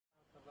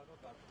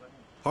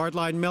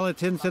Hardline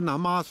militants in the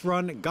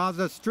Hamas-run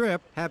Gaza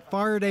Strip have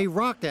fired a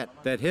rocket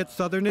that hit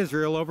southern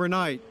Israel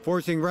overnight,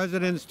 forcing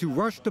residents to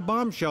rush to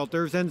bomb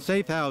shelters and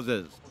safe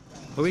houses.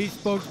 Police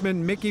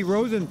spokesman Mickey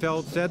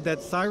Rosenfeld said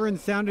that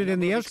sirens sounded in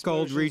the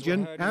Eshkol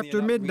region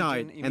after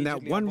midnight and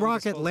that one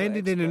rocket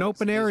landed in an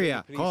open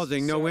area,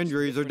 causing no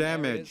injuries or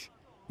damage.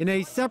 In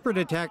a separate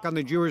attack on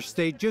the Jewish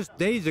state just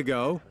days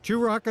ago, 2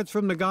 rockets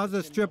from the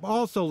Gaza Strip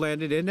also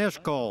landed in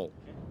Eshkol.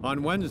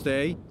 On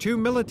Wednesday, 2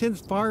 militants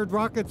fired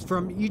rockets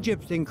from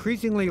Egypt's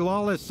increasingly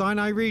lawless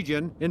Sinai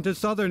region into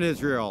southern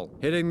Israel,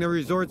 hitting the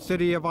resort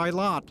city of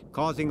Eilat,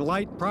 causing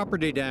light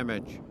property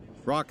damage.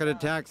 Rocket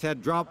attacks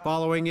had dropped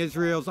following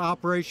Israel's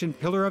Operation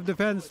Pillar of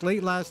Defense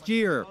late last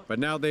year, but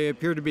now they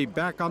appear to be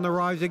back on the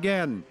rise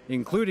again,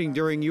 including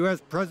during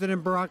U.S.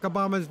 President Barack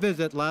Obama's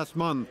visit last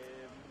month.